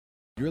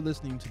You're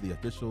listening to the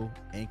official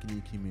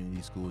Ankeny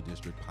Community School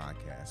District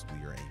podcast,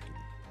 We Are Ankeny,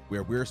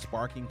 where we're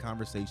sparking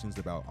conversations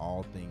about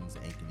all things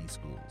Ankeny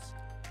schools.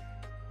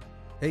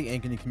 Hey,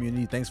 Ankeny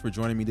community, thanks for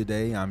joining me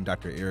today. I'm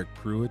Dr. Eric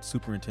Pruitt,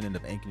 Superintendent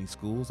of Ankeny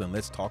Schools, and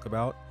let's talk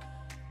about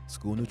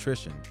school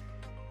nutrition.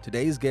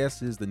 Today's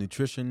guest is the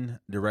Nutrition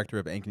Director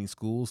of Ankeny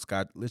Schools,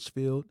 Scott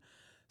Litchfield.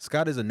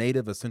 Scott is a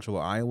native of Central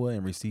Iowa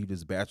and received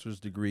his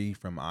bachelor's degree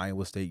from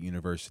Iowa State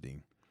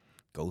University.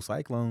 Go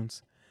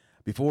Cyclones!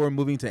 Before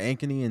moving to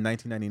Ankeny in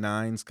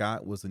 1999,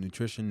 Scott was the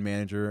nutrition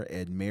manager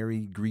at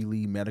Mary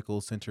Greeley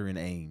Medical Center in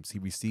Ames. He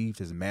received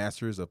his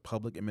Master's of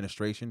Public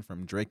Administration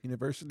from Drake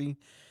University,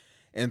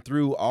 and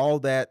through all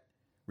that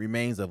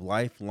remains a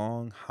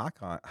lifelong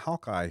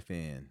Hawkeye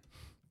fan.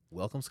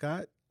 Welcome,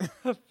 Scott.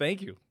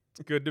 Thank you.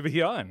 It's good to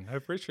be on. I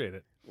appreciate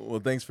it. Well,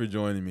 thanks for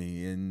joining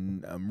me,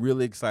 and I'm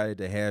really excited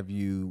to have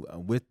you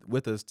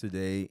with us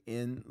today.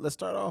 And let's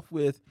start off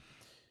with,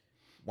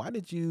 why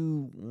did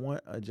you want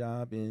a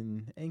job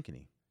in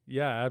Ankeny?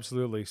 Yeah,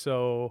 absolutely.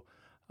 So,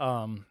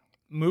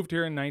 moved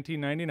here in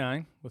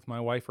 1999 with my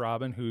wife,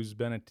 Robin, who's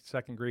been a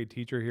second grade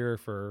teacher here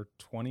for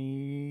 20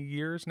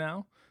 years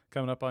now,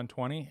 coming up on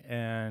 20.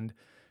 And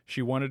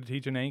she wanted to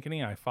teach in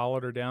Ankeny. I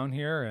followed her down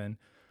here and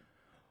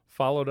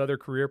followed other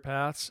career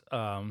paths.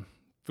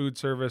 Food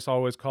service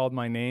always called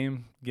my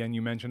name. Again,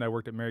 you mentioned I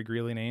worked at Mary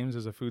Greeley and Ames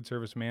as a food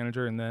service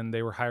manager, and then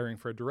they were hiring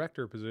for a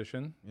director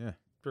position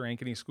for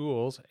Ankeny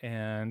Schools,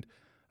 and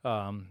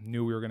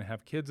knew we were going to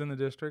have kids in the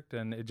district,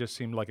 and it just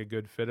seemed like a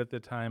good fit at the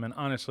time. And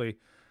honestly,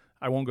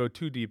 I won't go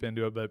too deep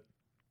into it, but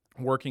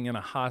working in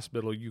a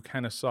hospital, you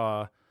kind of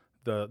saw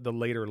the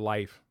later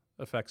life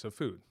effects of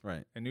food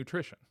and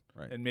nutrition,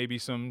 and maybe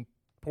some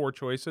poor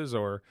choices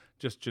or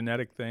just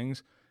genetic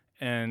things.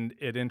 And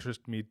it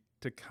interested me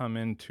to come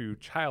into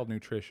child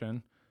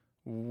nutrition,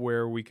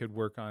 where we could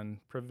work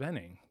on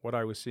preventing what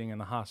I was seeing in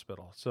the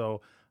hospital.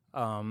 So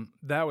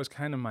that was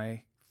kind of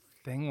my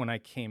thing when I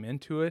came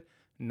into it.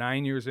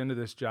 9 years into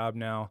this job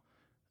now,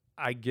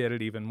 I get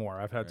it even more.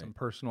 I've had some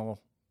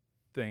personal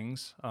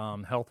things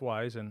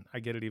health-wise, and I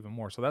get it even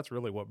more. So that's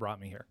really what brought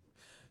me here.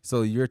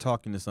 So you're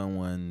talking to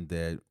someone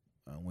that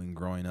when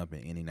growing up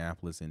in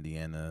Indianapolis,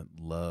 Indiana,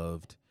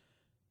 loved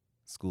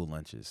school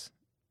lunches,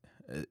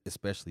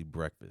 especially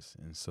breakfast.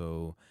 And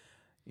so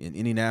in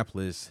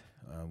Indianapolis,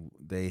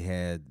 they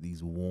had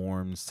these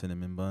warm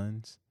cinnamon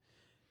buns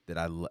that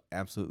I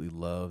absolutely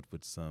loved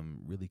with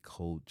some really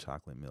cold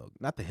chocolate milk.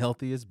 Not the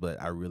healthiest, but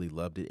I really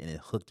loved it, and it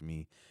hooked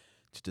me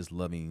to just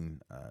loving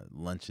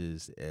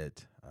lunches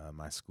at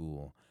my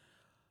school.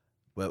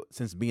 But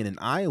since being in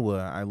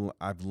Iowa,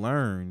 I've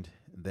learned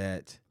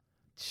that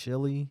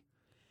chili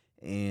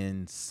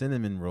and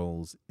cinnamon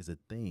rolls is a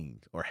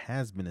thing, or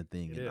has been a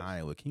thing in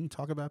Iowa. Can you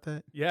talk about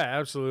that? Yeah,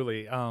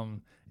 absolutely.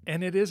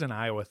 And it is an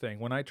Iowa thing.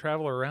 When I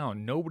travel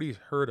around, nobody's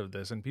heard of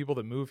this. And people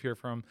that move here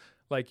from,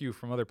 like you,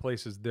 from other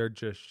places, they're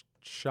just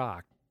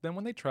shocked. Then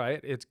when they try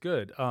it, it's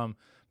good.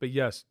 But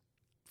yes,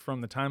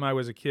 from the time I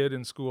was a kid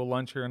in school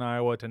lunch here in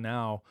Iowa to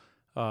now,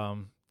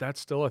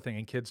 that's still a thing.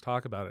 And kids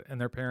talk about it, and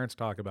their parents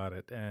talk about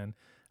it. And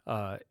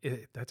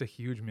that's a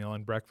huge meal.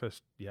 And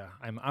breakfast,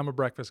 I'm a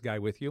breakfast guy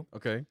with you.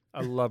 Okay.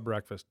 I love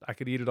breakfast. I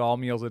could eat it all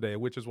meals a day,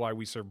 which is why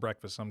we serve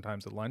breakfast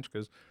sometimes at lunch,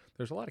 because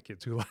there's a lot of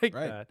kids who like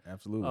that.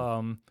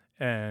 Absolutely.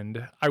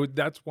 And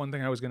that's one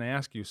thing I was going to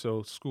ask you.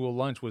 So school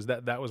lunch,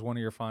 that was one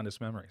of your fondest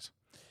memories?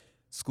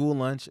 School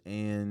lunch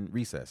and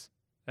recess.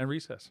 And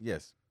recess.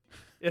 Yes.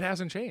 It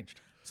hasn't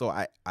changed. So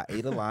I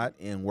ate a lot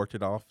and worked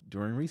it off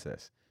during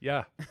recess.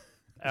 Yeah,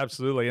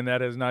 absolutely. And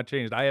that has not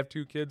changed. I have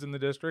 2 kids in the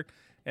district,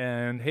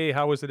 and hey,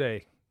 how was the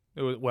day?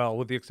 It was, well,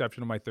 with the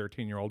exception of my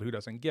 13-year-old who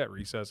doesn't get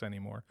recess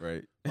anymore.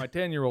 Right. My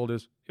 10-year-old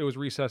it was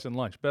recess and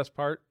lunch. Best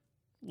part,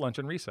 lunch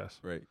and recess.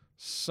 Right.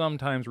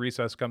 Sometimes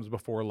recess comes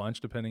before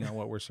lunch, depending on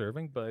what we're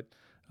serving, but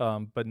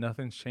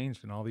nothing's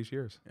changed in all these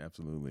years.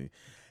 Absolutely.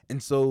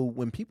 And so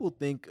when people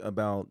think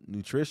about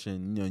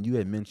nutrition, you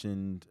had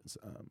mentioned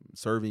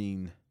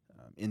serving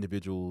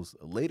individuals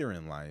later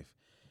in life.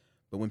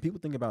 But when people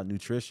think about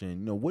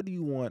nutrition, what do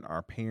you want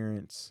our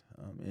parents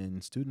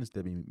and students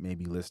that may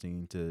be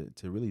listening to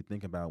really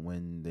think about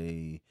when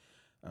they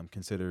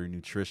consider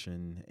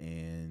nutrition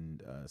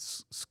and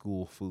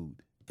school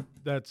food?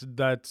 That's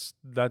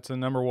the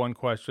number one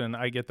question.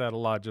 I get that a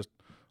lot. Just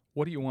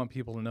what do you want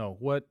people to know?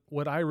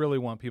 What I really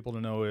want people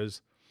to know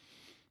is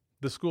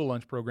the school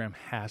lunch program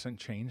hasn't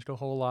changed a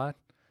whole lot.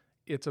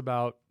 It's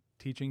about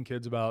teaching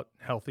kids about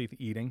healthy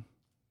eating,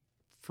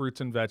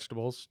 fruits and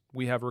vegetables.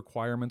 We have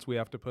requirements we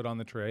have to put on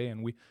the tray,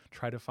 and we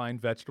try to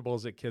find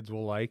vegetables that kids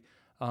will like.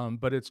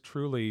 But it's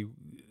truly,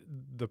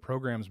 the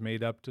program's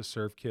made up to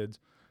serve kids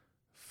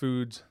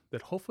foods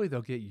that hopefully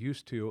they'll get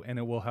used to, and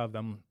it will help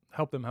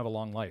them have a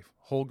long life.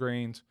 Whole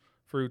grains,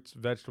 fruits,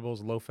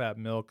 vegetables, low-fat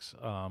milks.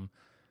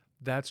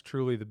 That's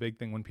truly the big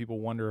thing when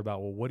people wonder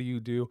about, well, what do you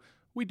do?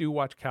 We do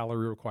watch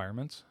calorie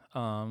requirements.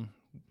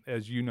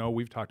 As you know,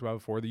 we've talked about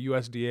before, the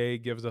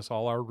USDA gives us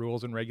all our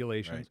rules and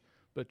regulations,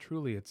 but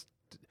truly it's,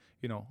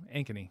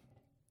 Ankeny,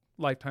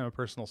 lifetime of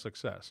personal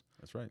success.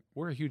 That's right.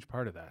 We're a huge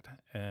part of that.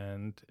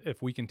 And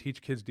if we can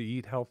teach kids to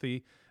eat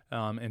healthy,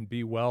 and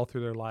be well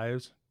through their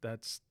lives.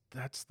 That's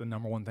the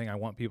number one thing I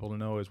want people to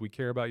know is we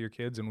care about your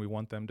kids and we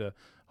want them to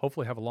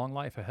hopefully have a long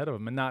life ahead of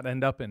them and not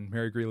end up in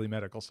Mary Greeley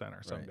Medical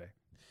Center someday. Right.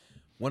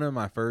 One of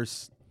my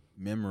first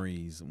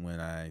memories when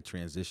I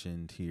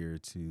transitioned here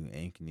to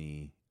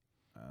Ankeny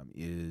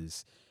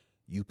is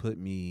you put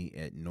me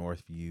at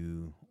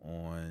Northview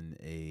on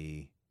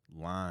a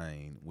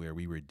line where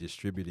we were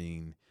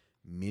distributing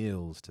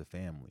meals to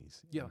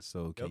families. Yeah. And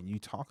so can you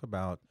talk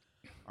about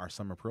our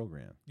summer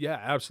program? Yeah,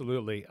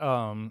 absolutely.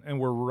 And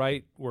we're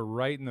right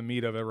in the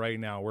meat of it right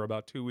now. We're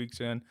about 2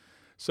 weeks in.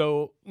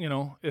 So,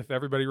 if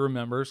everybody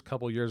remembers, a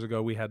couple years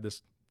ago, we had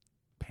this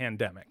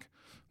pandemic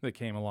that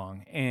came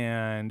along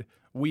and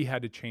we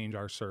had to change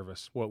our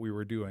service, what we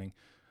were doing.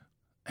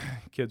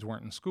 Kids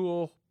weren't in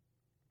school,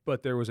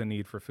 but there was a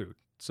need for food.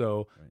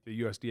 So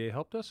the USDA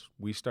helped us.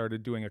 We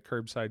started doing a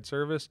curbside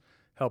service,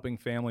 helping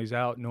families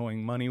out,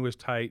 knowing money was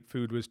tight,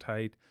 food was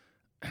tight.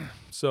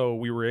 So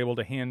we were able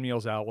to hand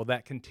meals out. Well,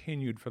 that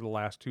continued for the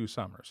last 2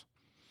 summers.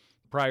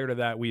 Prior to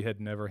that, we had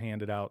never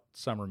handed out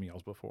summer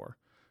meals before.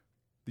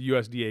 The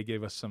USDA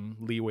gave us some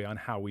leeway on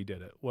how we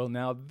did it. Well,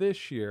 now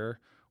this year,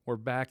 we're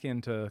back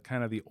into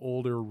kind of the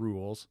older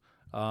rules,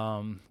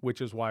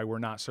 which is why we're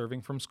not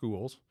serving from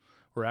schools.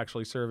 We're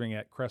actually serving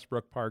at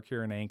Crestbrook Park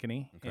here in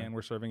Ankeny, and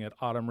we're serving at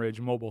Autumn Ridge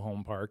Mobile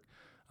Home Park.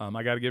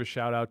 I got to give a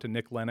shout out to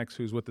Nick Lennox,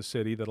 who's with the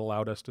city, that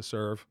allowed us to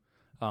serve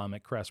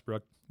at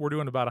Crestbrook. We're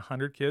doing about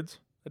 100 kids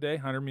a day,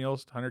 100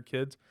 meals, 100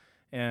 kids.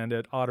 And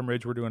at Autumn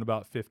Ridge, we're doing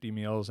about 50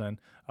 meals. And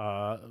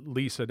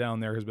Lisa down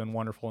there has been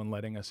wonderful in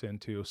letting us in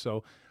too.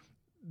 So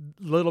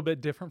a little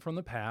bit different from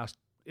the past.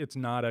 It's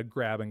not a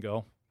grab and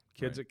go.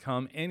 Kids that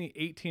come, any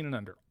 18 and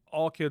under,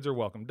 all kids are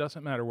welcome.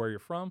 Doesn't matter where you're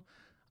from.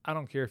 I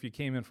don't care if you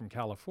came in from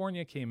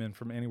California, came in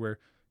from anywhere.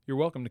 You're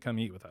welcome to come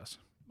eat with us.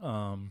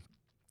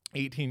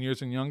 18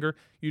 years and younger,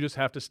 you just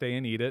have to stay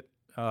and eat it.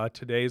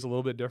 Today is a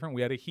little bit different.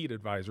 We had a heat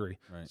advisory.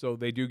 Right. So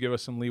they do give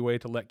us some leeway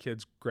to let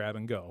kids grab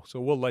and go. So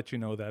we'll let you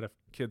know that if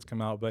kids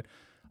come out. But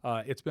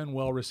it's been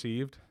well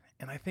received.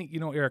 And I think,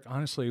 Eric,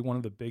 honestly, one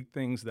of the big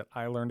things that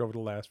I learned over the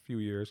last few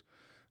years,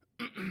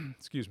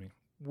 excuse me,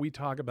 we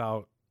talk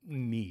about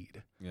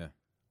need. Yeah.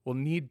 Well,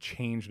 need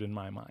changed in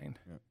my mind.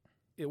 Yeah.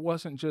 It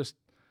wasn't just,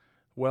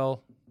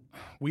 well,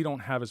 we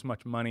don't have as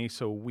much money,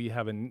 so we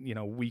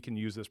we can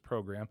use this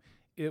program.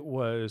 It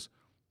was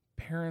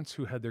parents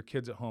who had their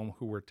kids at home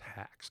who were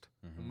taxed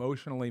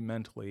emotionally,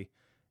 mentally,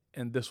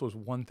 and this was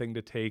one thing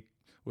to take,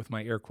 with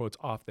my air quotes,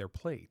 off their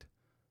plate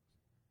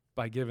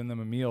by giving them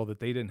a meal that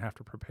they didn't have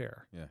to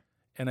prepare. Yeah.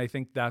 And I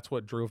think that's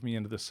what drove me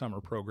into the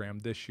summer program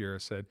this year. I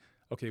said,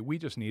 okay, we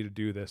just need to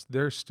do this.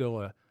 There's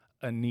still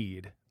a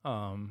need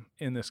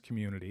in this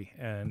community,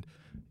 and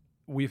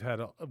we have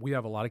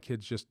a lot of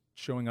kids just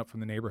showing up from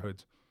the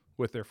neighborhoods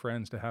with their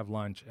friends to have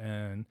lunch,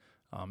 and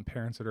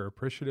parents that are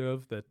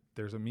appreciative that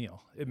there's a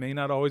meal. It may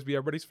not always be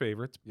everybody's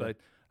favorites, but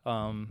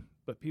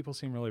people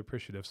seem really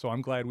appreciative. So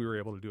I'm glad we were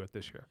able to do it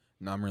this year.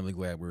 No, I'm really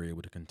glad we were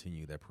able to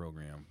continue that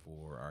program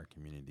for our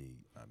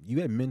community.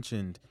 You had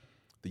mentioned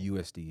the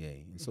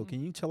USDA, and so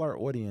can you tell our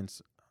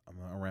audience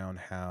around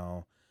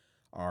how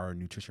our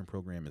nutrition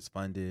program is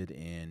funded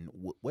and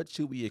what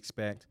should we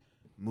expect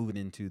moving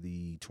into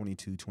the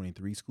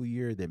 22-23 school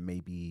year that may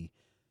be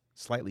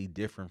slightly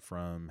different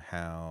from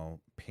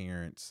how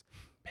parents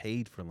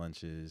paid for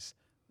lunches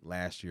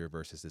last year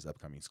versus this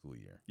upcoming school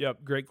year?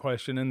 Yep, great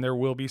question, and there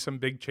will be some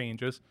big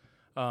changes.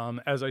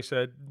 As I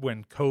said,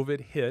 when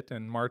COVID hit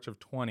in March of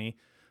 20,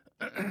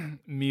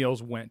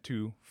 meals went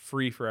to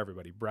free for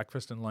everybody,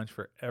 breakfast and lunch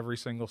for every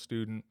single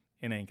student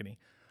in Ankeny.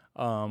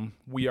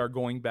 We are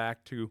going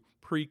back to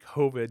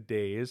pre-COVID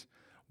days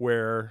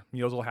where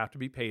meals will have to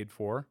be paid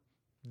for.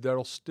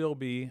 There'll still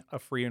be a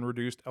free and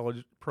reduced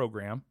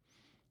program.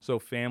 So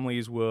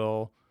families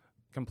will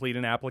complete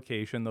an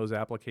application. Those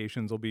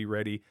applications will be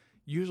ready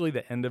usually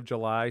the end of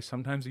July.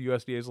 Sometimes the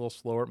USDA is a little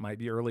slower. It might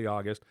be early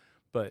August.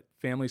 But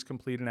families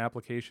complete an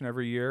application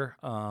every year.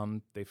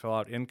 They fill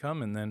out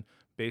income, and then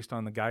based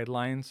on the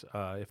guidelines,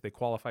 if they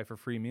qualify for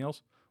free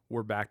meals,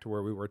 we're back to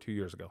where we were 2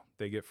 years ago.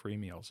 They get free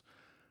meals.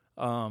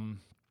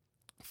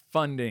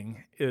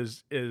 Funding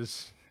is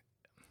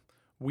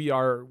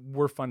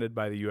we're funded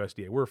by the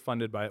USDA.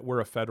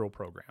 We're a federal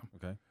program.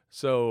 Okay.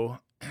 So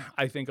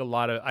I think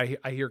I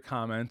hear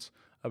comments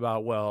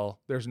about, well,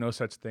 there's no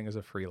such thing as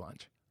a free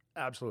lunch.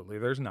 Absolutely,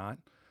 there's not.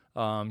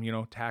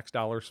 Tax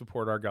dollars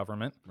support our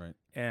government, right?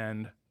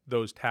 And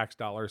those tax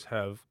dollars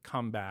have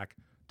come back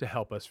to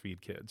help us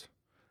feed kids.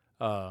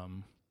 I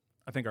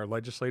think our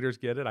legislators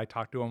get it. I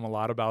talk to them a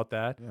lot about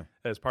that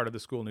as part of the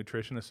School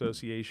Nutrition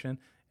Association,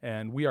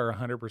 and we are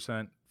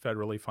 100%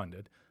 federally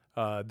funded.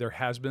 There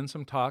has been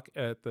some talk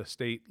at the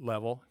state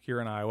level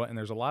here in Iowa, and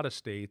there's a lot of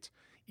states,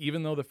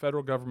 even though the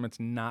federal government's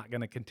not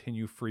going to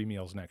continue free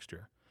meals next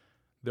year,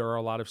 there are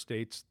a lot of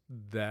states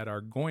that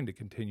are going to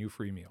continue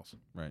free meals.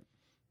 Right.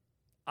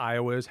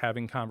 Iowa is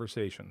having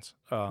conversations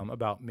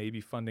about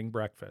maybe funding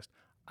breakfast.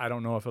 I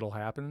don't know if it'll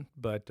happen,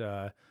 but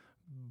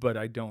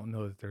I don't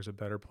know that there's a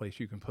better place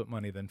you can put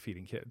money than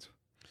feeding kids.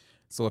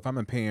 So if I'm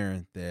a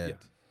parent that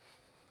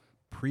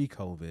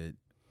pre-COVID,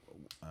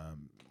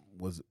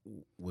 was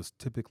was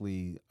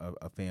typically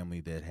a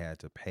family that had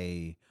to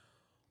pay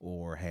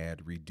or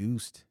had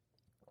reduced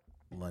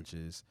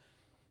lunches,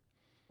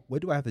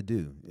 what do I have to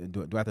do?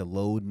 Do I have to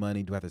load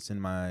money? Do I have to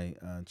send my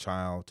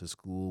child to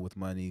school with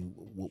money?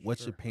 What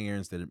Sure. should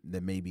parents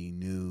that maybe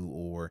new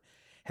or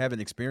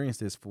haven't experienced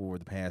this for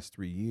the past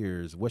 3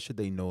 years, what should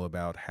they know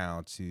about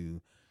how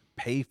to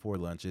pay for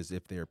lunches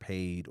if they're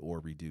paid or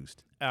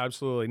reduced?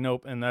 Absolutely.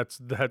 Nope. And that's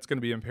going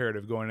to be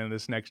imperative going into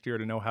this next year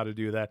to know how to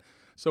do that.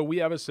 So we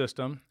have a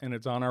system, and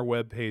it's on our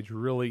webpage,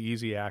 really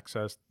easy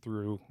access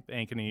through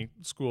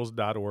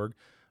ankenyschools.org.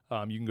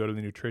 You can go to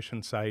the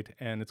nutrition site,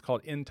 and it's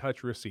called In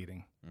Touch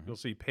Receipting. You'll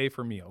see pay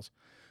for meals.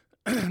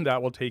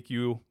 That will take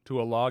you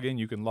to a login.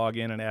 You can log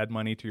in and add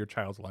money to your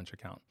child's lunch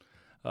account.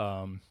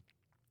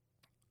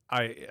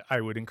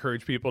 I would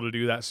encourage people to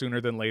do that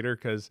sooner than later,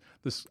 because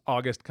this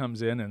August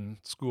comes in and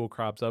school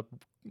crops up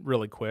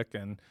really quick,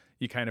 and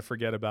you kind of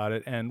forget about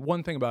it. And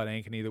one thing about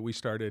Ankeny that we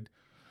started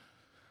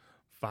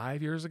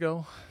 5 years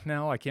ago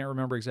now, I can't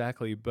remember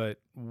exactly, but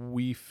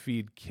we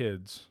feed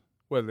kids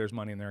whether there's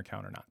money in their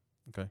account or not.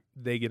 Okay.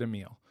 They get a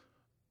meal.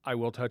 I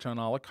will touch on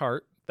a la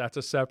carte. That's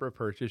a separate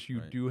purchase. You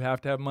Right. do have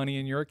to have money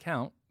in your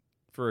account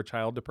for a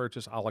child to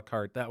purchase a la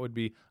carte. That would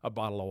be a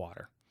bottle of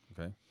water.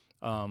 Okay.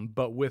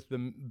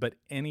 But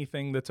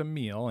anything that's a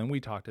meal, and we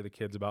talk to the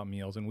kids about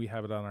meals, and we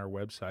have it on our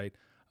website.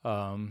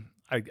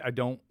 I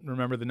don't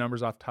remember the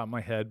numbers off the top of my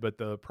head, but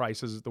the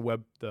prices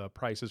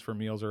for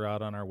meals are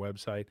out on our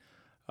website.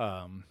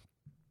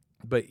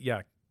 But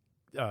yeah,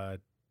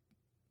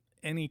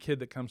 any kid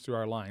that comes through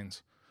our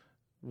lines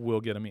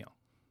will get a meal.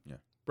 Yeah.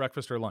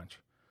 Breakfast or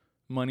lunch,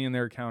 money in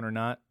their account or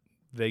not,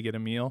 they get a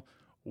meal.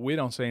 We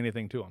don't say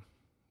anything to them.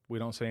 We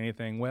don't say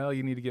anything, well,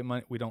 you need to get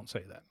money. We don't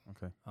say that.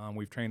 Okay.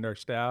 We've trained our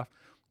staff.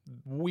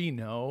 We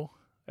know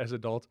as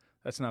adults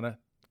that's not a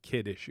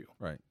kid issue.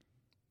 Right.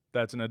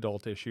 That's an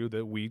adult issue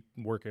that we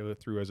work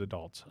through as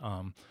adults.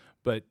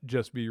 But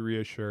just be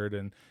reassured.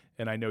 And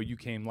I know you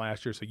came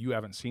last year, so you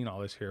haven't seen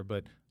all this here.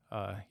 But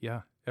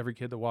yeah, every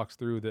kid that walks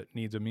through that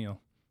needs a meal,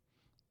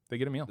 they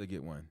get a meal. They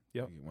get one.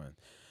 Yep. They get one.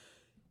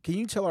 Can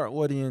you tell our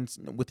audience,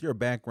 with your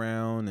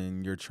background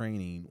and your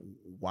training,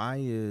 why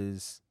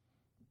is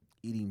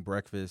eating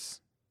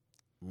breakfast,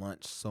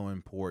 lunch so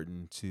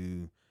important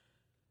to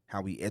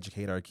how we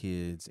educate our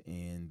kids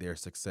and their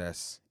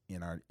success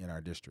in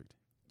our district?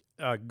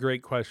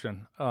 Great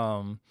question.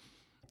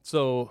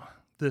 So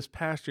this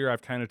past year,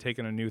 I've kind of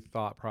taken a new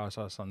thought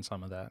process on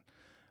some of that.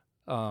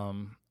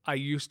 I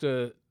used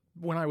to,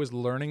 when I was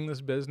learning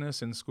this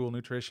business in school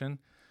nutrition,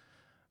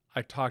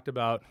 I talked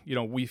about,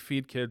 we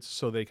feed kids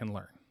so they can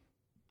learn.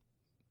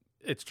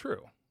 It's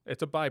true.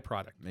 It's a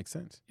byproduct. Makes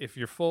sense. If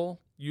you're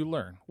full, you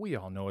learn. We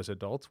all know as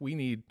adults, we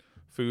need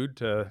food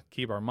to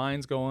keep our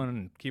minds going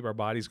and keep our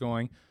bodies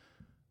going.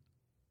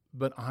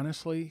 But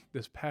honestly,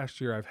 this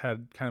past year, I've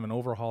had kind of an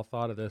overhaul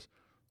thought of this.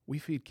 We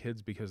feed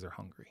kids because they're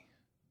hungry.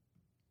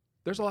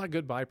 There's a lot of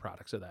good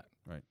byproducts of that.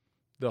 Right.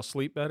 They'll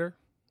sleep better.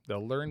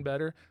 They'll learn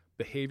better.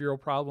 Behavioral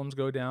problems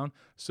go down.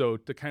 So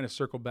to kind of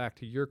circle back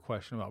to your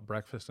question about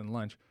breakfast and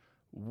lunch,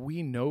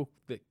 we know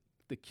that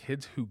the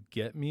kids who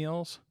get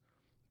meals,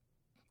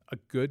 a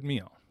good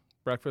meal,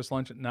 breakfast,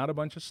 lunch, not a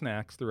bunch of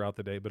snacks throughout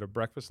the day, but a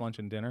breakfast, lunch,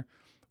 and dinner,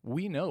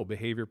 we know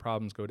behavior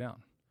problems go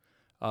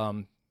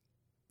down.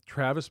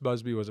 Travis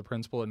Busby was a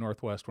principal at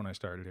Northwest when I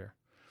started here.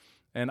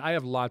 And I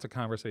have lots of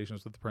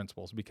conversations with the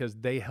principals because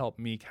they help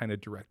me kind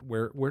of direct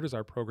where does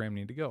our program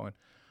need to go. And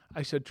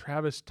I said,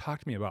 Travis, talk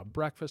to me about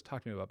breakfast,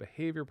 talk to me about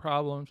behavior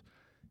problems.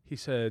 He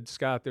said,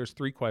 Scott, there's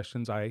 3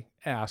 questions I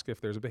ask if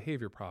there's a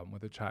behavior problem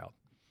with a child.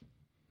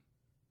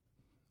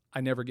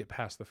 I never get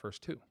past the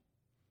first 2.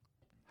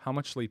 How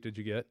much sleep did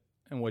you get,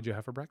 and what'd you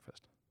have for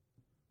breakfast?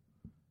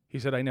 He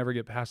said, I never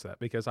get past that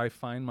because I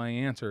find my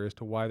answer as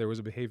to why there was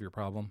a behavior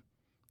problem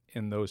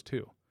in those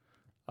 2.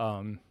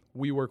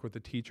 We work with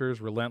the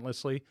teachers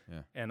relentlessly,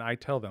 and I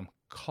tell them,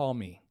 call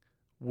me.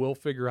 We'll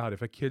figure out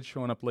if a kid's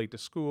showing up late to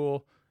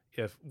school,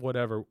 if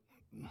whatever,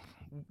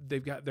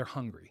 they're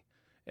hungry.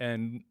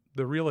 And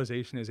the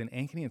realization is in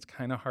Ankeny, it's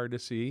kind of hard to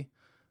see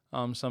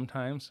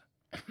sometimes,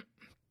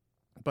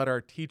 but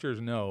our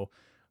teachers know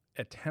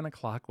at 10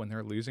 o'clock when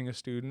they're losing a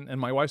student, and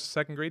my wife's a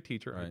second grade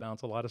teacher, right. I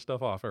bounce a lot of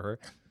stuff off of her.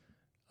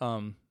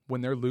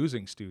 When they're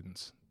losing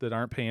students that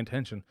aren't paying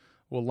attention,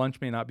 well,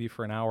 lunch may not be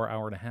for an hour,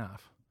 hour and a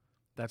half.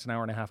 That's an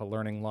hour and a half of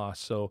learning loss.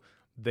 So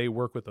they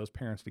work with those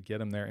parents to get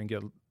them there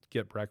and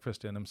get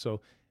breakfast in them.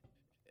 So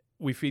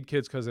we feed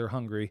kids because they're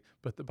hungry,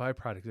 but the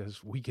byproduct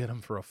is we get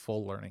them for a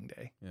full learning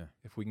day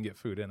if we can get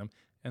food in them.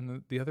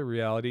 And the other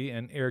reality,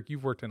 and Eric,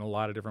 you've worked in a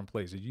lot of different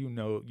places.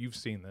 You've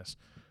seen this.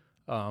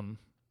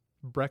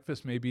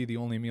 Breakfast may be the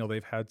only meal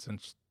they've had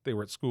since they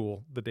were at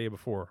school the day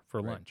before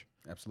for lunch.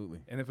 Absolutely.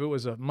 And if it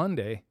was a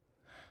Monday,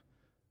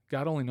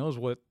 God only knows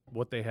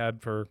what they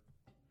had for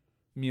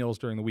meals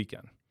during the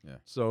weekend. Yeah.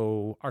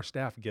 So our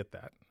staff get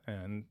that,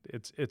 and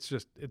it's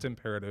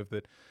imperative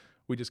that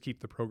we just keep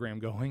the program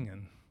going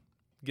and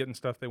getting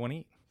stuff they want to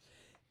eat.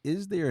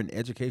 Is there an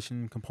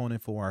education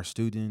component for our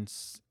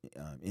students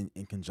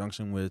in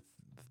conjunction with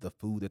the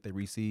food that they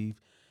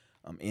receive?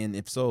 And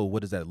if so,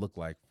 what does that look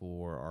like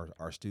for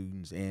our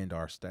students and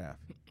our staff?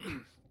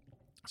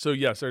 So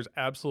yes, there's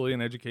absolutely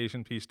an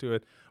education piece to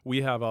it.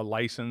 We have a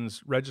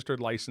registered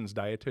licensed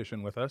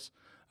dietitian with us.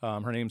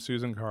 Her name's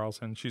Susan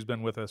Carlson. She's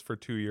been with us for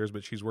 2 years,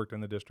 but she's worked in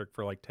the district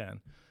for like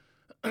 10.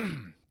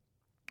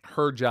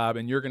 Her job,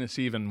 and you're going to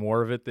see even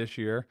more of it this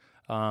year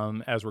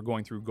as we're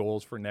going through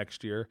goals for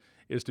next year,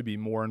 is to be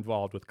more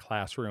involved with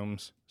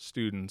classrooms,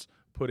 students,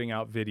 putting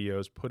out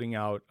videos, putting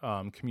out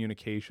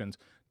communications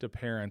to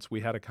parents.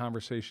 We had a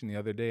conversation the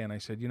other day, and I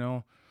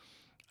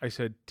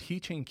said,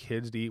 teaching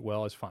kids to eat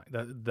well is fine.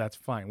 That's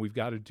fine. We've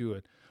got to do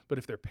it. But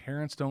if their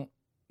parents don't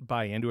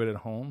buy into it at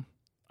home,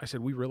 I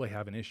said, we really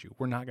have an issue.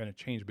 We're not going to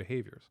change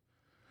behaviors.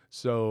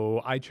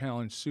 So I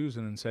challenged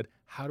Susan and said,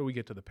 how do we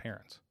get to the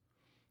parents?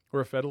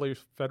 We're a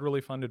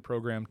federally funded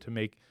program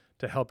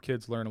to help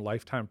kids learn a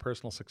lifetime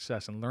personal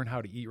success and learn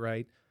how to eat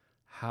right.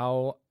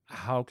 How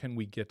can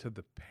we get to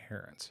the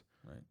parents?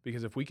 Right.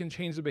 Because if we can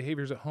change the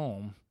behaviors at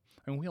home,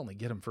 and we only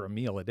get them for a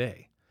meal a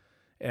day,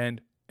 and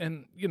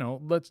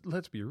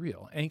let's be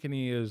real.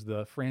 Ankeny is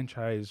the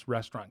franchise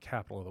restaurant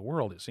capital of the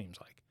world, it seems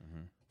like,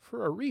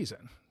 for a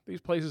reason.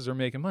 These places are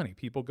making money.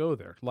 People go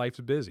there. Life's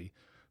busy.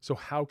 So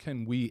how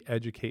can we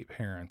educate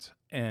parents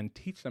and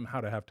teach them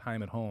how to have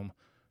time at home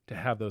to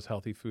have those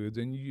healthy foods?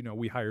 And,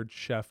 we hired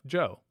Chef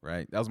Joe.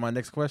 Right. That was my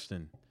next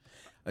question.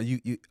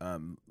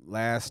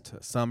 Last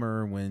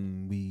summer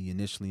when we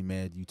initially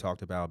met, you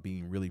talked about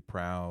being really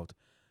proud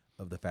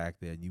of the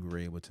fact that you were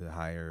able to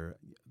hire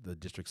the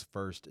district's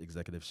first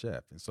executive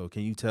chef. And so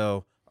can you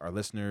tell our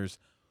listeners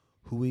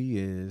who he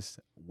is,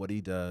 what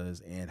he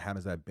does, and how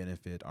does that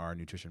benefit our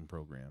nutrition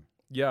program?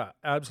 Yeah,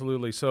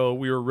 absolutely. So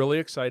we were really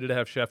excited to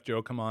have Chef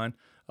Joe come on.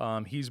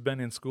 He's been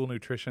in school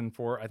nutrition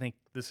for, I think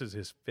this is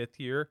his 5th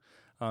year.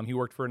 He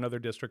worked for another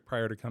district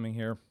prior to coming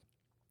here.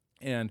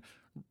 And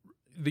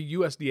the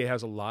USDA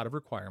has a lot of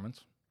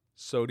requirements.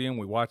 Sodium,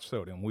 we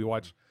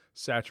watch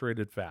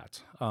saturated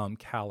fats,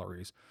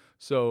 calories.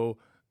 So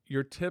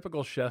your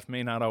typical chef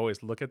may not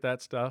always look at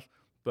that stuff,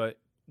 but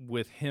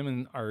with him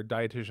and our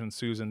dietitian,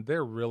 Susan,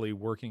 they're really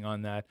working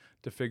on that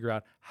to figure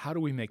out how do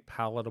we make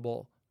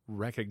palatable,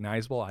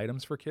 recognizable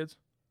items for kids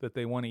that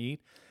they want to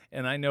eat.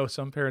 And I know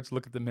some parents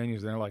look at the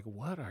menus and they're like,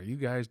 what are you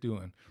guys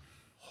doing?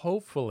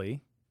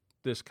 Hopefully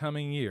this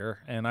coming year,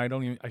 and I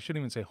shouldn't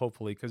even say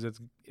hopefully because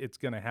it's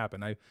going to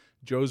happen.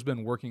 Joe's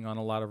been working on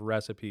a lot of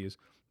recipes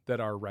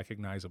that are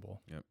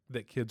recognizable,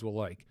 that kids will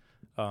like.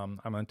 I'm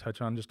going to touch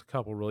on just a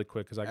couple really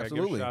quick because I got to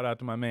give a shout out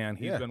to my man.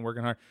 He's been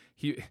working hard.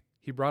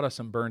 He brought us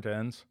some burnt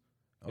ends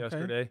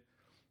yesterday,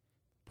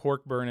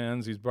 pork burnt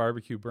ends, these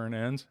barbecue burnt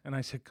ends. And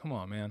I said, come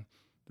on, man,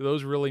 do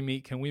those really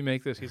meat? Can we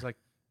make this? He's like,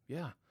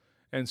 yeah.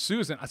 And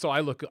Susan, so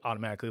I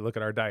automatically look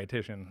at our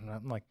dietitian and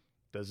I'm like,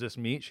 does this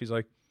meat? She's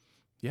like,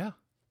 yeah,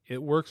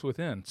 it works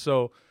within.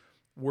 So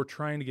we're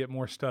trying to get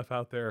more stuff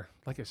out there.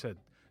 Like I said,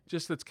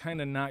 just that's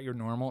kind of not your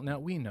normal. Now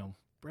we know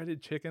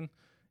breaded chicken,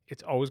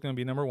 it's always going to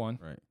be number one.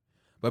 Right.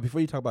 But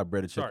before you talk about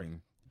breaded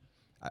chicken,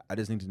 I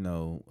just need to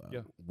know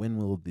when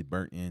will the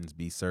burnt ends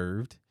be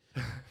served?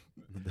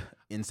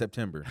 In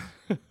September.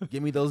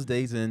 Give me those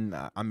days and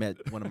I'm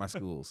at one of my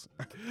schools.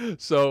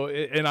 So,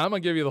 and I'm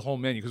going to give you the whole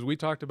menu because we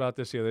talked about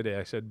this the other day.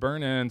 I said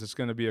burnt ends, it's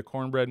going to be a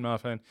cornbread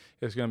muffin,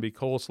 it's going to be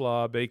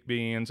coleslaw, baked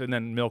beans, and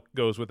then milk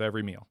goes with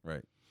every meal.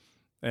 Right.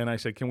 And I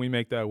said, can we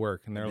make that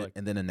work? And they're like.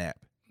 And then a nap.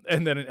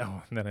 And then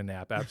a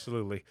nap,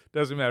 absolutely.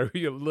 Doesn't matter.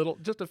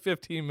 Just a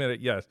 15-minute,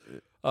 yes.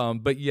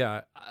 But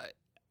yeah,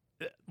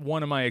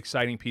 one of my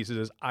exciting pieces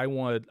is I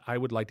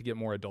would like to get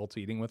more adults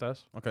eating with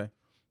us. Okay.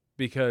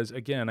 Because,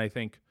 again, I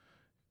think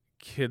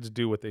kids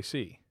do what they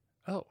see.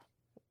 Oh,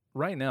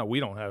 right now we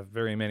don't have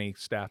very many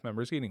staff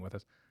members eating with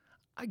us.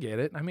 I get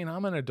it. I mean,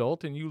 I'm an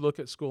adult, and you look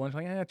at school and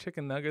it's like,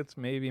 chicken nuggets,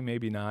 maybe,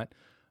 maybe not.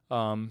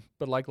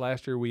 But like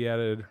last year, we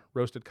added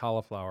roasted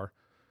cauliflower.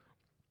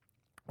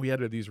 We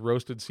added these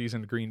roasted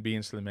seasoned green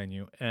beans to the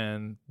menu,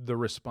 and the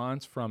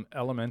response from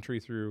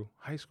elementary through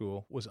high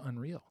school was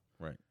unreal.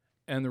 Right.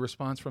 And the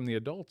response from the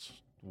adults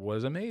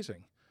was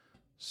amazing.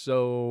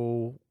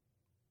 So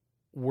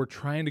we're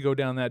trying to go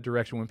down that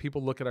direction. When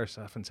people look at our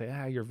stuff and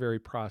say, you're very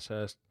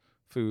processed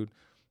food,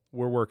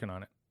 we're working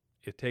on it.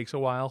 It takes a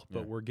while,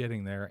 but we're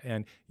getting there.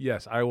 And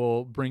yes, I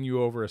will bring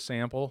you over a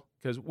sample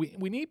because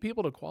we need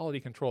people to quality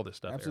control this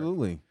stuff.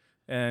 Absolutely.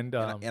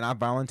 Eric. And I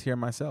volunteer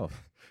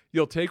myself.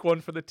 You'll take one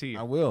for the team.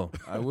 I will.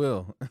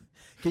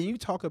 Can you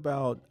talk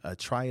about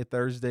Try It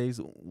Thursdays?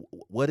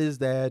 What is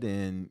that,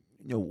 and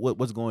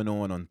what's going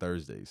on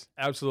Thursdays?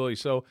 Absolutely.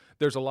 So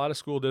there's a lot of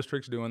school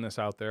districts doing this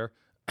out there.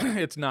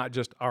 It's not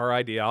just our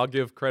idea. I'll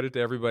give credit to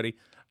everybody.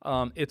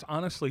 It's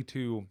honestly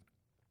to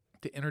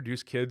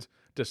introduce kids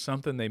to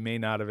something they may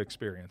not have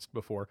experienced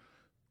before.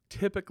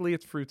 Typically,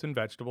 it's fruits and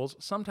vegetables.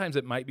 Sometimes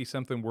it might be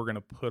something we're going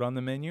to put on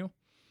the menu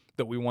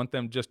that we want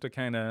them just to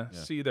kind of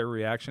see their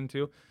reaction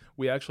to.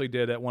 We actually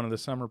did at one of the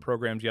summer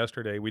programs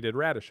yesterday, we did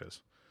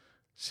radishes.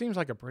 Seems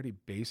like a pretty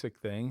basic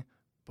thing,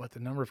 but the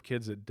number of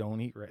kids that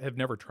have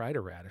never tried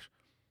a radish,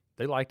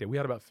 they liked it. We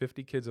had about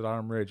 50 kids at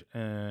Autumn Ridge,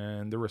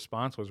 and the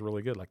response was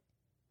really good. Like,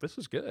 this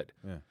is good.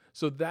 Yeah.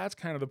 So that's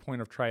kind of the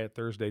point of Try It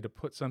Thursday, to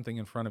put something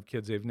in front of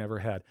kids they've never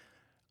had.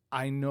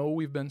 I know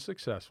we've been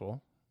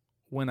successful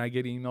when I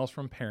get emails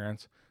from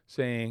parents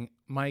saying,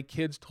 my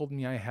kids told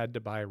me I had to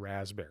buy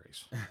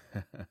raspberries.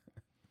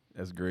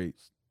 That's great.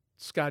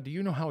 Scott, do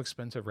you know how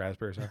expensive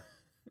raspberries are?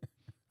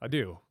 I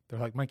do. They're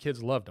like, my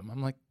kids loved them.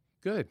 I'm like,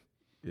 good.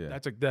 Yeah.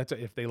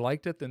 If they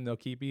liked it, then they'll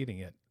keep eating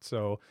it.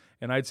 So,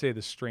 and I'd say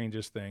the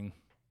strangest thing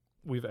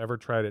we've ever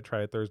tried at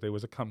Try It Thursday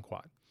was a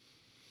kumquat,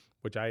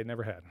 which I had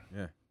never had.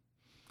 Yeah.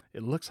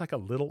 It looks like a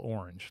little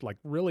orange, like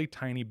really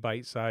tiny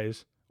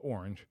bite-sized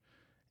orange.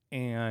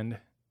 And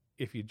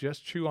if you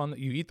just chew on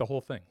you eat the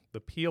whole thing,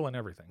 the peel and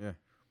everything. Yeah.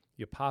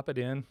 You pop it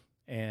in,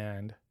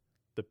 and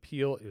the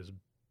peel is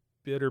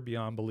bitter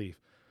beyond belief,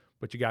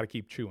 but you got to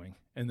keep chewing,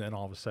 and then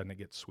all of a sudden it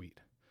gets sweet.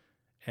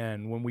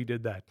 And when we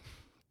did that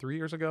 3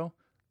 years ago,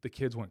 the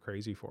kids went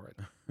crazy for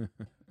it.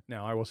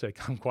 Now, I will say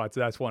kumquats,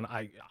 that's one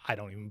I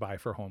don't even buy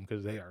for home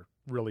because they are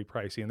really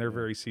pricey and they're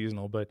very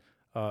seasonal, but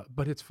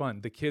it's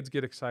fun. The kids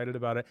get excited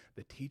about it.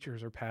 The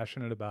teachers are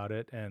passionate about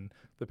it, and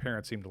the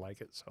parents seem to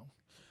like it.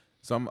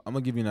 So I'm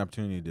gonna give you an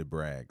opportunity to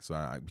brag.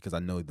 So because I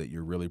know that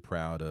you're really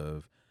proud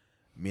of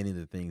many of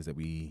the things that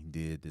we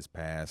did this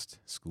past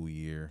school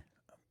year.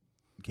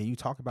 Can you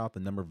talk about the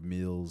number of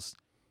meals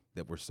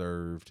that were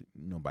served,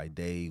 by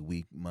day,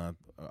 week, month,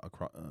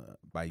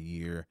 by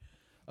year,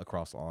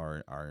 across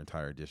our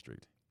entire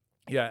district?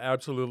 Yeah,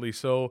 absolutely.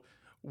 So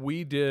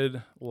we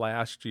did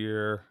last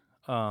year.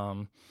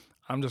 I'm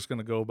just going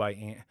to go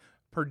by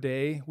per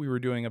day. We were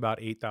doing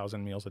about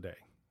 8,000 meals a day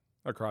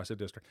across the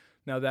district.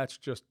 Now that's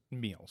just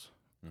meals.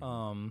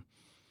 Mm-hmm.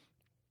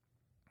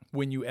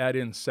 When you add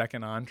in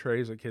second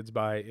entrees that kids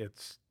buy,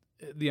 it's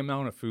the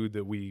amount of food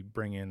that we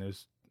bring in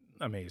is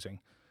amazing.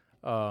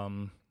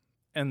 And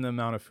the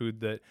amount of food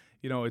that,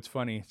 it's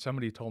funny.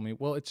 Somebody told me,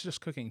 well, it's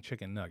just cooking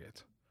chicken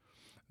nuggets.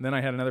 And then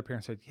I had another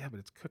parent say, yeah, but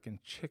it's cooking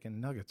chicken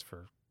nuggets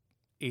for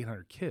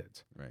 800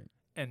 kids. Right.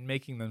 And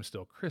making them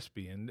still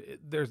crispy. And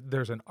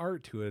there's an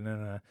art to it.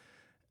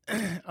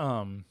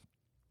 And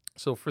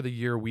so for the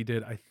year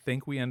I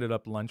think we ended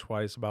up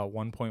lunch-wise about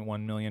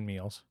 1.1 million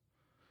meals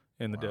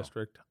in the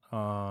district.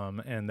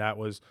 And that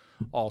was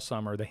all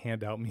summer. They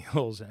hand out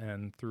meals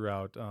and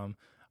throughout.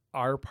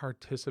 Our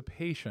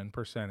participation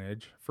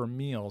percentage for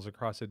meals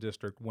across the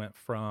district went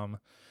from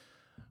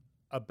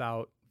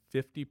about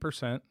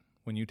 50%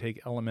 when you take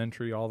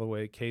elementary all the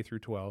way K through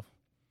 12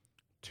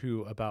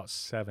 to about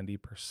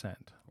 70%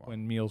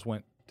 when meals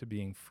went to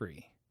being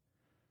free.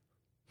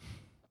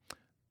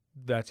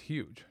 That's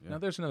huge. Yeah. Now,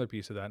 there's another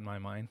piece of that in my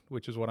mind,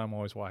 which is what I'm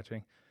always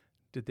watching.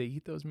 Did they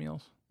eat those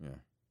meals? Yeah.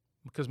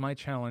 Because my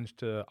challenge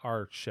to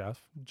our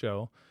chef,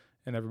 Joe,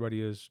 and everybody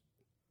is,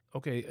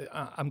 okay,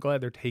 I'm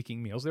glad they're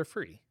taking meals. They're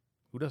free.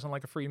 Who doesn't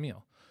like a free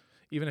meal?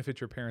 Even if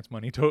it's your parents'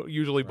 money,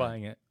 usually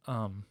buying it.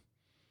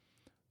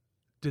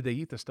 Did they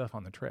eat the stuff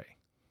on the tray?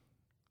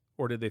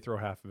 Or did they throw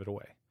half of it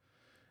away?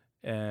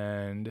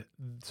 And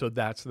so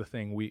that's the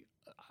thing.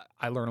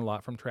 I learn a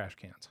lot from trash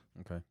cans.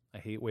 Okay. I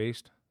hate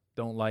waste.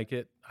 Don't like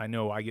it. I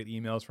know I get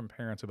emails from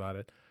parents about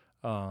it.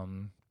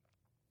 And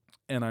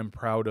I'm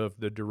proud of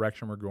the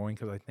direction we're going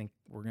because I think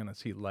we're going to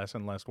see less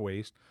and less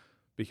waste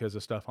because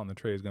the stuff on the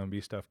tray is going to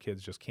be stuff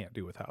kids just can't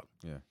do without.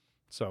 Yeah.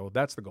 So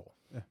that's the goal.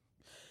 Yeah.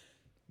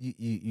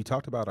 You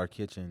talked about our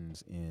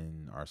kitchens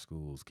in our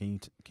schools. Can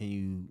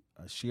you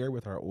share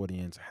with our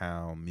audience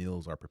how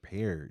meals are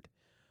prepared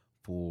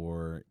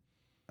for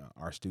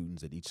our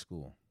students at each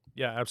school?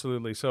 Yeah,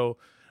 absolutely. So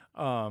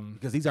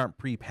because these aren't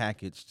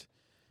prepackaged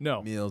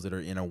no meals that are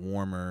in a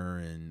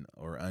warmer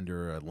or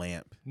under a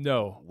lamp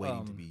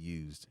waiting to be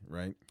used,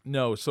 right?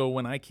 No. So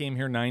when I came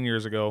here 9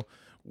 years ago,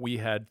 we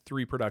had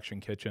 3 production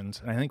kitchens.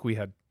 And I think we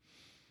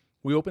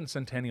opened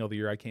Centennial the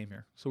year I came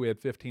here. So we had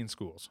 15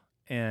 schools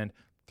and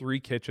 3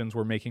 kitchens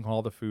were making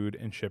all the food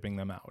and shipping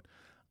them out.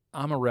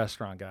 I'm a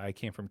restaurant guy. I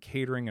came from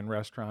catering and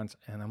restaurants,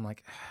 and I'm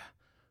like,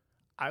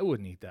 I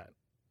wouldn't eat that.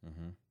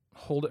 Mm-hmm.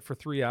 Hold it for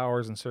 3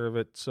 hours and serve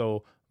it.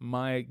 So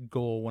my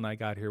goal when I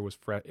got here was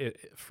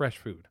fresh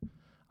food.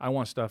 I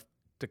want stuff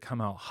to come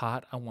out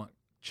hot. I want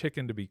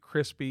chicken to be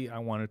crispy. I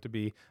want it to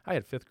be, I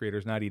had 5th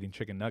graders not eating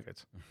chicken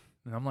nuggets.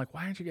 And I'm like,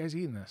 why aren't you guys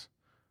eating this?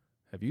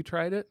 Have you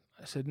tried it?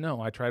 I said,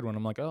 no, I tried one.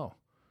 I'm like, oh,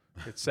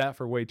 it sat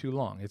for way too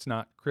long. It's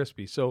not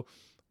crispy. So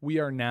we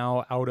are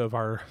now out of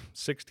our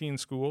 16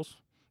 schools,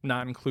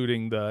 not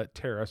including the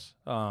terrace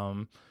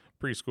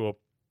preschool.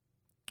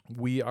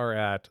 We are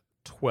at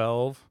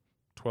 12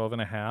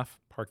 and a half.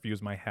 Parkview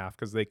is my half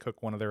because they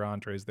cook one of their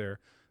entrees there.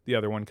 The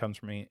other one comes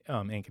from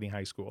Ankeny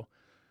High School.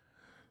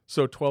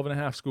 So 12 and a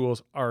half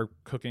schools are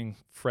cooking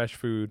fresh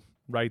food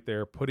right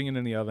there, putting it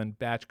in the oven,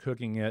 batch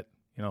cooking it.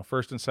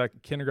 First and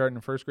second, kindergarten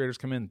and first graders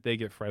come in, they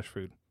get fresh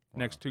food. Wow.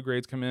 Next 2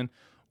 grades come in,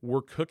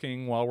 we're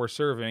cooking while we're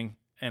serving,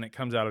 and it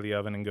comes out of the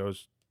oven and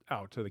goes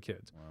out to the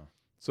kids. Wow.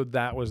 So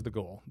that was the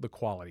goal, the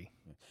quality.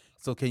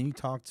 So can you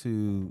talk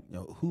to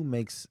who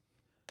makes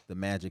the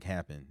magic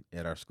happen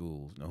at our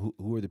schools?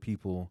 Who are the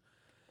people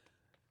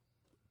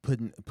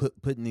putting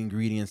the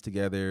ingredients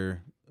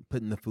together,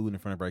 putting the food in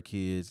front of our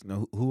kids.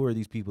 Who are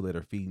these people that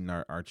are feeding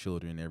our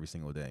children every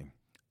single day?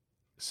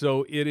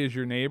 So it is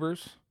your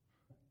neighbors.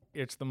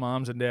 It's the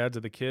moms and dads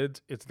of the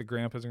kids. It's the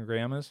grandpas and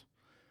grandmas.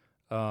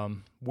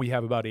 We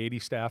have about 80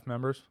 staff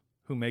members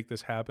who make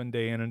this happen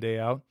day in and day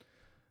out.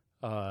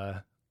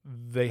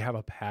 They have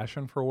a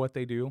passion for what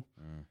they do.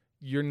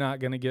 You're not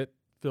going to get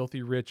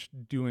filthy rich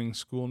doing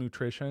school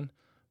nutrition,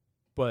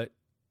 but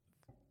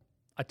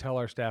I tell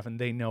our staff, and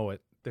they know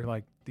it. They're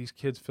like, these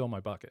kids fill my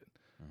bucket.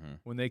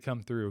 When they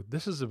come through,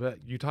 this is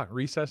you talk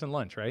recess and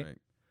lunch, right?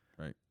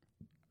 Right.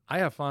 I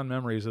have fond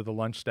memories of the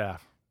lunch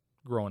staff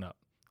growing up.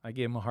 I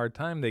gave them a hard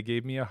time. They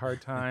gave me a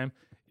hard time.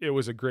 It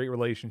was a great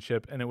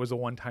relationship, and it was a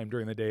one time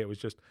during the day. It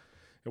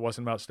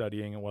wasn't about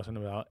studying. It wasn't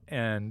about,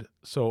 and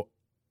so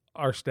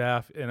our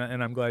staff, and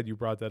I'm glad you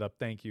brought that up.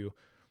 Thank you.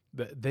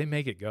 They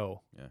make it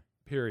go. Yeah.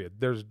 Period.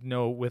 There's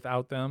no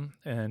without them,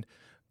 and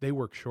they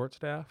work short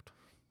staffed.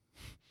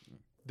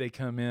 They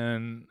come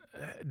in,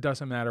 it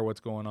doesn't matter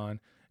what's going on,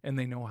 and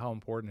they know how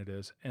important it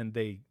is, and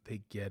they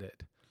get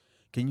it.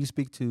 Can you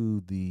speak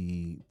to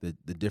the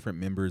different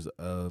members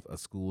of a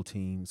school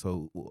team?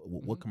 So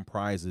what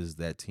comprises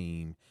that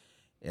team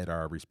at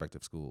our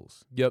respective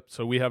schools? Yep.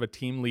 So we have a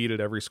team lead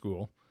at every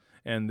school,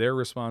 and they're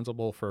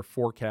responsible for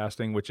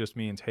forecasting, which just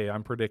means, hey,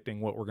 I'm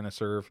predicting what we're going to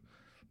serve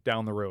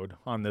down the road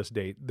on this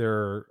date.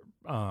 They're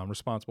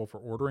responsible for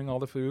ordering all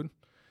the food,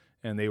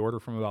 and they order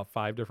from about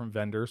 5 different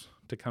vendors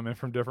to come in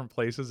from different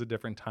places at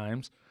different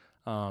times.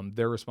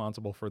 They're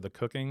responsible for the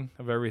cooking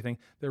of everything.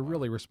 They're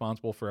really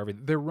responsible for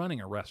everything. They're running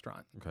a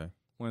restaurant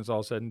when it's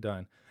all said and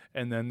done.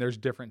 And then there's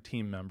different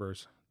team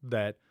members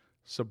that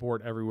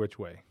support every which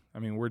way. I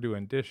mean, we're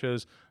doing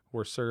dishes,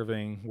 we're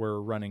serving, we're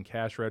running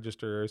cash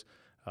registers.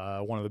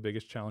 One of the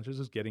biggest challenges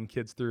is getting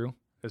kids through,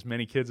 as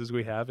many kids as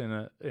we have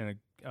in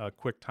a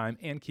quick time,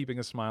 and keeping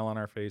a smile on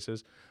our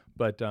faces.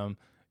 But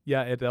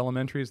at the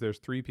elementaries, there's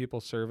 3 people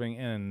serving,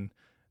 and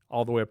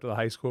all the way up to the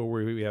high school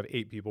where we have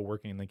 8 people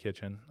working in the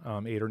kitchen,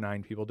 8 or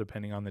 9 people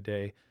depending on the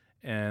day.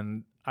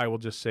 And I will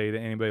just say to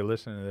anybody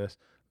listening to this,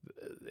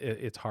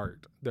 it's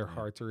hard. Their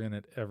hearts are in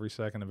it every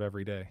second of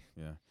every day.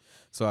 Yeah.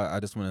 So I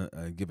just want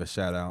to give a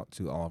shout out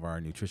to all of our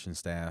nutrition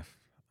staff.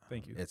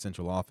 Thank you. At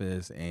Central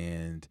Office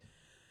and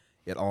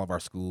at all of our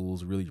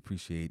schools. Really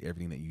appreciate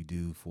everything that you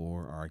do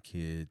for our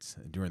kids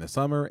during the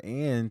summer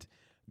and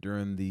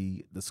during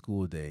the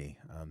school day.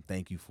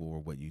 Thank you for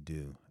what you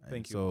do.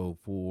 Thank you. So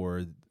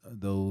for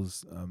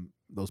those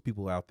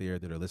people out there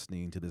that are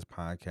listening to this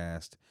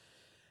podcast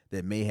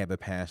that may have a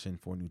passion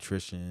for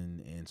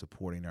nutrition and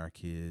supporting our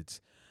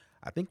kids,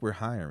 I think we're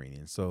hiring.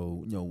 And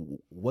so,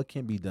 what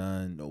can be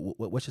done?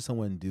 What should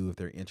someone do if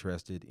they're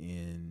interested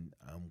in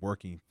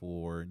working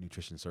for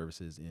nutrition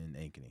services in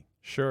Ankeny?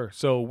 Sure.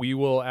 So we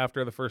will,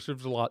 after the 1st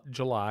of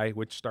July,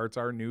 which starts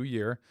our new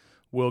year,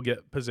 we'll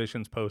get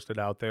positions posted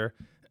out there.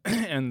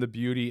 And the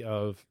beauty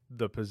of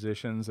the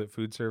positions that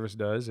food service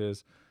does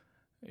is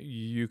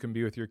you can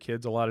be with your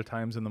kids a lot of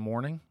times in the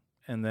morning,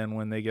 and then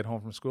when they get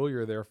home from school,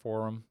 you're there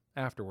for them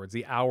afterwards.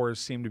 The hours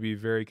seem to be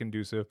very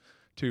conducive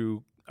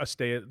to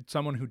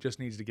someone who just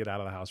needs to get out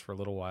of the house for a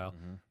little while.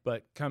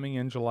 But coming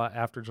in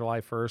after July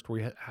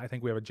 1st, I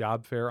think we have a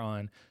job fair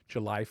on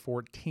July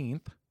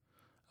 14th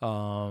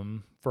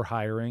for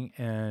hiring.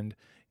 And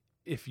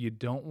if you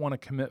don't want to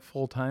commit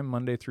full-time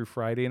Monday through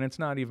Friday, and it's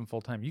not even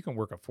full-time, you can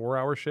work a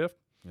 4-hour shift.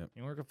 Yep.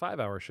 You can work a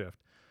 5-hour shift.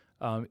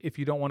 If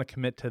you don't want to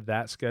commit to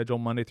that schedule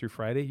Monday through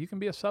Friday, you can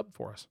be a sub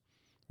for us,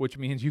 which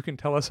means you can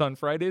tell us on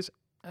Fridays,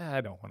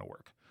 I don't want to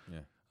work.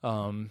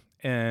 Yeah.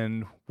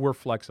 And we're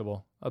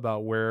flexible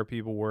about where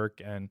people work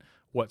and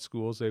what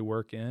schools they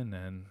work in.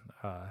 And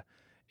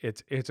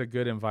it's a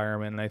good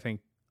environment. And I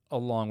think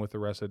along with the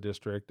rest of the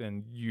district,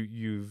 and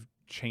you've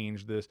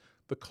changed this,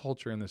 the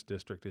culture in this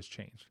district has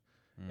changed.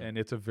 And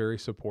it's a very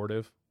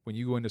supportive. When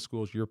you go into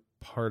schools, you're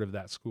part of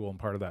that school and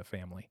part of that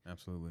family.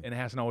 Absolutely. And it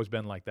hasn't always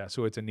been like that.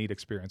 So it's a neat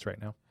experience right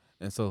now.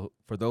 And so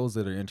for those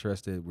that are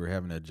interested, we're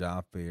having a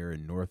job fair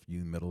in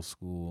Northview Middle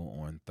School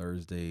on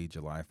Thursday,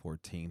 July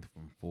 14th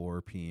from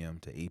 4 p.m.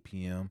 to 8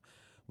 p.m.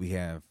 We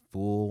have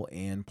full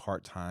and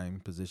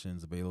part-time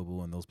positions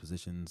available, and those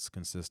positions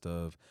consist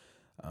of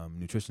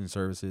nutrition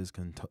services,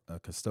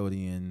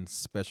 custodians,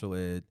 special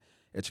ed,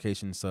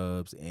 education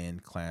subs,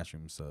 and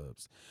classroom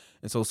subs.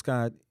 And so,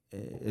 Scott,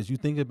 as you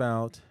think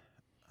about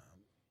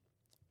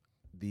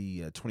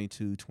the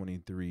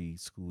 22-23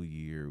 school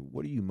year,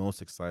 what are you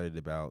most excited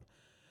about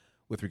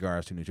with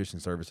regards to nutrition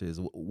services?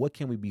 What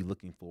can we be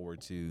looking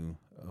forward to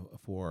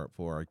for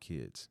our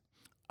kids?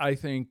 I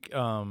think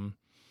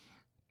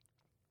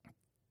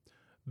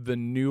the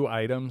new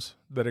items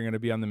that are going to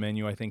be on the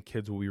menu, I think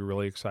kids will be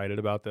really excited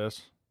about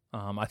this.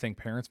 I think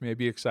parents may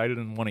be excited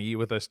and want to eat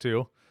with us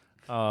too.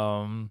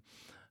 So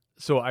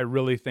I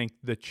really think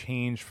the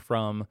change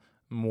from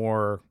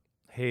more,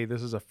 hey,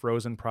 this is a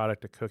frozen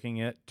product, to cooking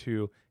it,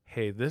 to,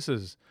 hey, this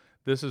is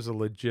a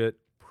legit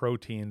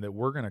protein that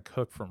we're going to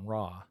cook from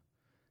raw.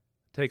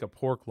 Take a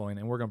pork loin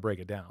and we're going to break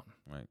it down,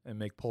 right, and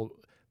make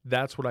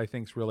That's what I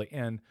think is really,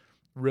 and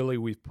really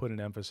we've put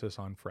an emphasis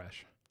on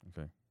fresh.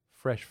 Okay.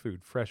 fresh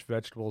food, fresh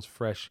vegetables,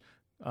 fresh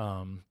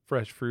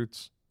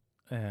fruits.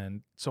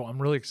 And so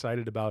I'm really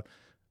excited about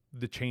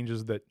the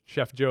changes that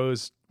Chef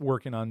Joe's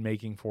working on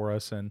making for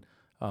us. And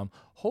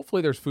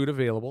hopefully there's food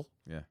available.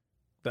 Yeah.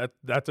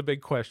 That's a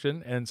big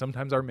question. And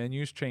sometimes our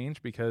menus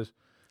change because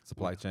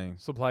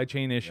Supply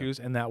chain issues,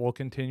 and that will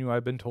continue,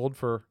 I've been told,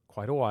 for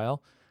quite a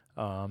while.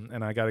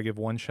 And I got to give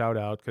one shout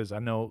out because I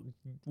know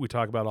we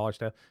talk about all our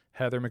staff.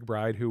 Heather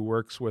McBride, who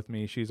works with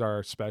me, she's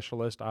our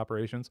specialist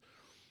operations.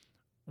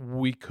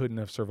 We couldn't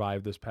have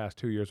survived this past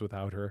 2 years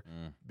without her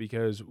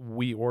because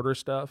we order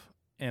stuff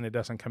and it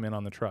doesn't come in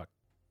on the truck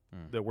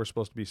that we're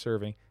supposed to be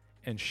serving.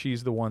 And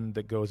she's the one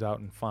that goes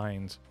out and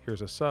finds,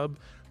 here's a sub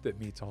that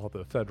meets all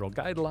the federal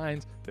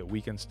guidelines that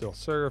we can still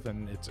serve,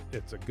 and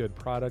it's a good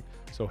product.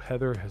 So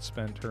Heather has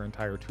spent her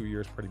entire 2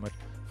 years pretty much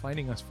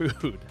finding us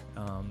food.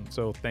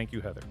 So thank you,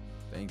 Heather.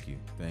 Thank you.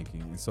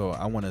 And so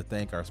I want to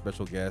thank our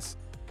special guest,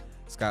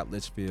 Scott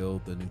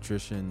Litchfield, the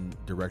nutrition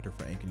director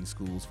for Ankeny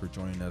Schools, for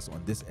joining us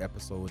on this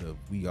episode of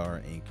We Are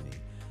Ankeny.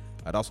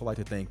 I'd also like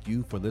to thank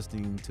you for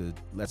listening to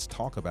Let's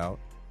Talk About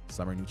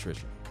Summer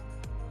Nutrition.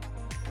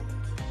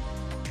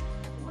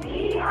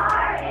 We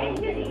are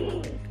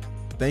Ankeny.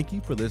 Thank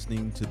you for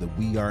listening to the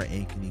We Are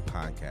Ankeny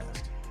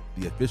podcast,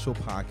 the official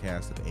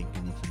podcast of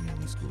Ankeny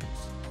Community Schools.